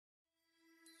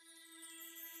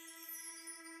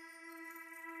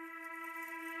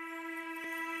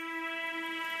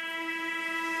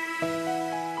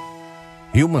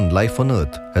Human life on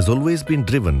Earth has always been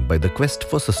driven by the quest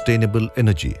for sustainable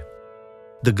energy.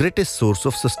 The greatest source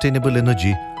of sustainable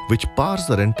energy, which powers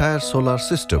our entire solar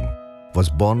system, was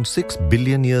born 6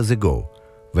 billion years ago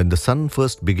when the sun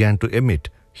first began to emit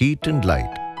heat and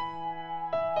light.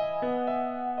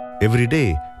 Every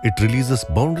day, it releases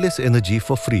boundless energy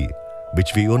for free,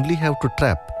 which we only have to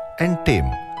trap and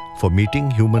tame for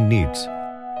meeting human needs.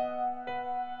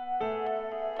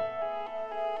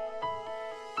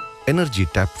 Energy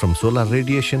tapped from solar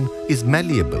radiation is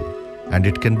malleable, and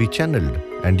it can be channeled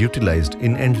and utilized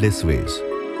in endless ways.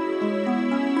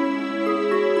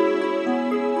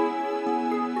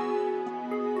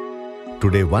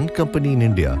 Today, one company in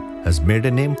India has made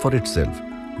a name for itself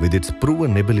with its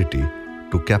proven ability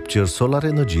to capture solar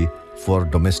energy for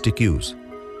domestic use.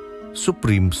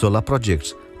 Supreme Solar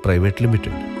Projects Private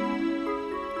Limited.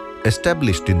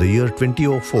 Established in the year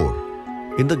 2004,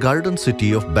 in the garden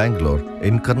city of Bangalore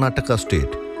in Karnataka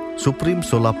state, Supreme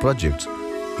Solar Projects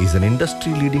is an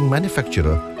industry-leading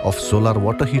manufacturer of solar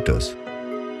water heaters.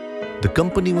 The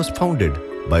company was founded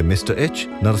by Mr. H.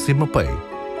 Narasimhapai,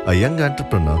 a young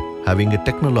entrepreneur having a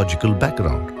technological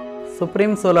background.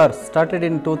 Supreme Solar started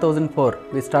in 2004.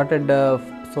 We started a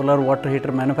solar water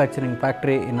heater manufacturing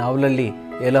factory in Avlalli,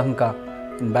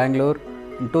 Yelahanka in Bangalore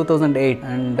in 2008,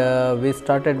 and we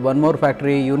started one more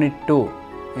factory, Unit 2,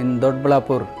 in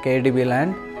Dodbalapur, KDB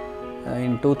land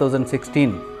in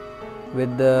 2016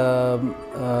 with the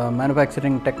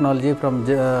manufacturing technology from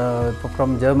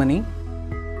Germany.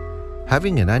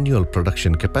 Having an annual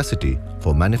production capacity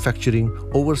for manufacturing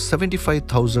over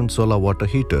 75,000 solar water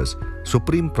heaters,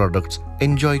 Supreme products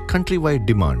enjoy countrywide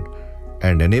demand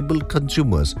and enable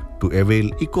consumers to avail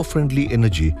eco-friendly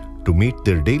energy to meet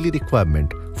their daily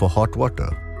requirement for hot water.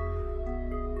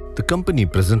 The company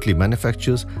presently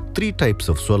manufactures 3 types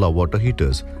of solar water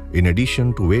heaters in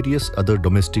addition to various other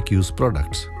domestic use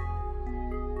products.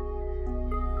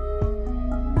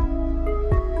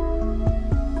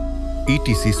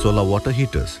 ETC solar water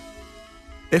heaters,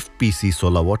 FPC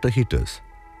solar water heaters,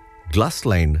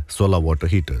 glass-lined solar water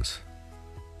heaters.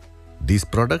 These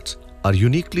products are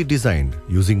uniquely designed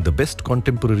using the best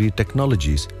contemporary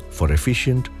technologies for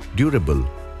efficient, durable,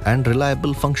 and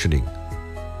reliable functioning.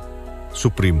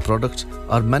 Supreme products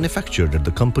are manufactured at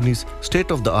the company's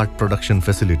state-of-the-art production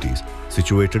facilities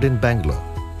situated in Bangalore.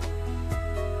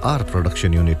 Our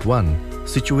production unit 1,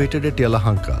 situated at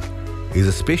Yelahanka, is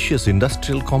a spacious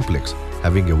industrial complex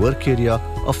having a work area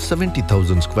of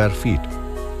 70,000 square feet.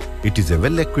 It is a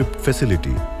well-equipped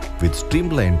facility with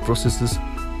streamlined processes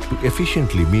to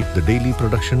efficiently meet the daily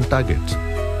production targets.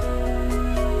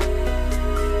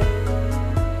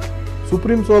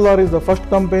 Supreme Solar is the first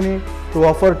company to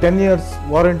offer 10 years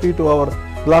warranty to our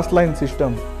glass line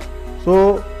system.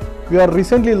 So we are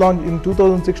recently launched in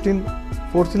 2016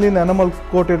 porcelain enamel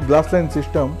coated glass line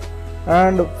system,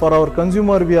 and for our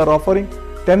consumer we are offering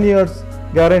 10 years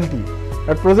guarantee.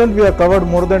 At present we have covered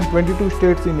more than 22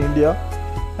 states in India,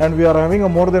 and we are having a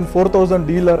more than 4,000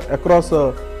 dealers across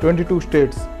 22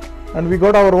 states, and we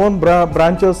got our own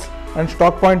branches and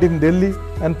stock point in Delhi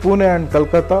and Pune and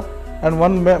Kolkata, and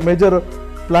one major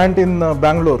plant in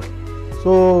Bangalore.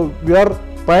 So we are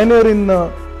pioneer in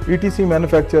ETC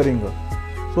manufacturing.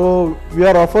 So we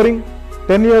are offering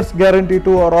 10 years guarantee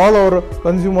to all our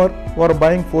consumer who are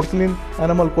buying porcelain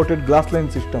enamel coated glass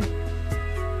line system.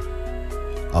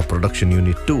 Our production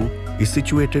unit 2 is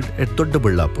situated at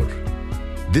Dodbalapur.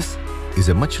 This is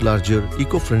a much larger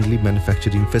eco-friendly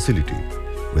manufacturing facility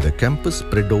with a campus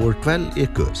spread over 12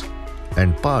 acres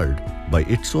and powered by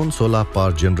its own solar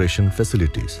power generation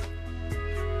facilities.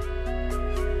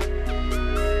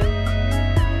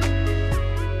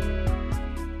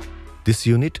 This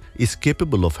unit is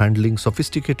capable of handling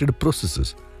sophisticated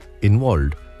processes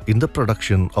involved in the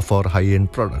production of our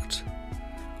high-end products.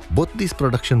 Both these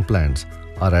production plants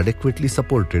are adequately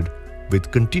supported with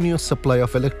continuous supply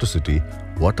of electricity,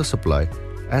 water supply,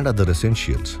 and other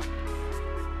essentials.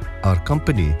 Our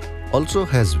company also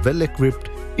has well-equipped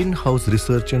in-house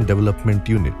research and development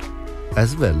unit,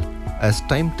 as well as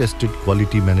time-tested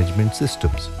quality management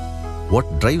systems.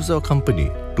 What drives our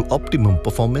company to optimum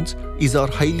performance is our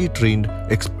highly trained,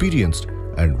 experienced,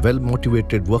 and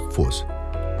well-motivated workforce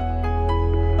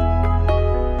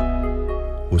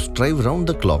who strive round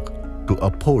the clock to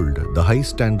uphold the high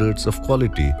standards of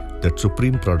quality that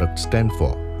Supreme products stand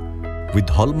for. With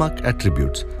hallmark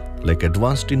attributes like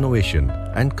advanced innovation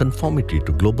and conformity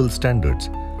to global standards,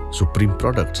 Supreme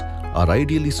products are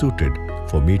ideally suited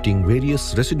for meeting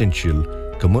various residential,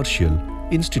 commercial,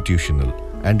 institutional,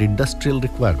 and industrial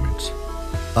requirements.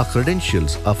 Our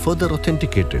credentials are further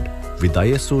authenticated with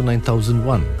ISO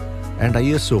 9001 and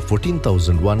ISO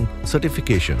 14001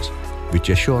 certifications, which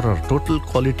assure our total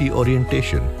quality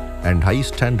orientation and high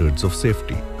standards of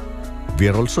safety. We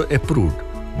are also approved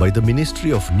by the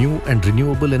Ministry of New and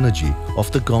Renewable Energy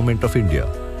of the Government of India,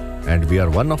 and we are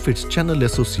one of its channel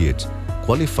associates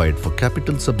qualified for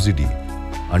capital subsidy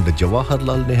under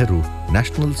Jawaharlal Nehru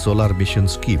National Solar Mission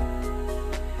Scheme.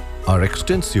 Our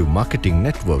extensive marketing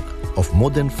network of more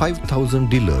than 5,000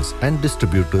 dealers and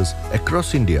distributors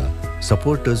across India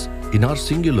support us in our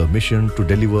singular mission to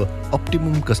deliver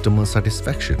optimum customer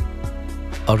satisfaction.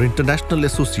 Our international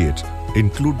associates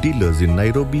include dealers in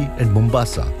Nairobi and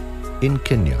Mombasa, in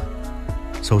Kenya,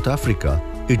 South Africa,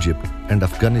 Egypt, and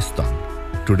Afghanistan.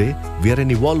 Today, we are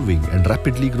an evolving and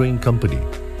rapidly growing company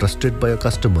trusted by our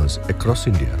customers across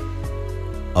India.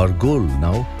 Our goal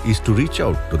now is to reach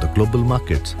out to the global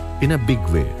markets in a big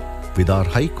way with our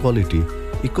high quality,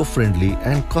 eco-friendly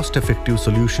and cost-effective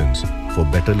solutions for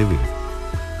better living.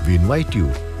 We invite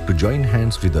you to join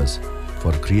hands with us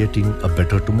for creating a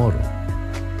better tomorrow.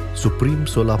 Supreme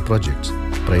Solar Projects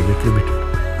Private Limited.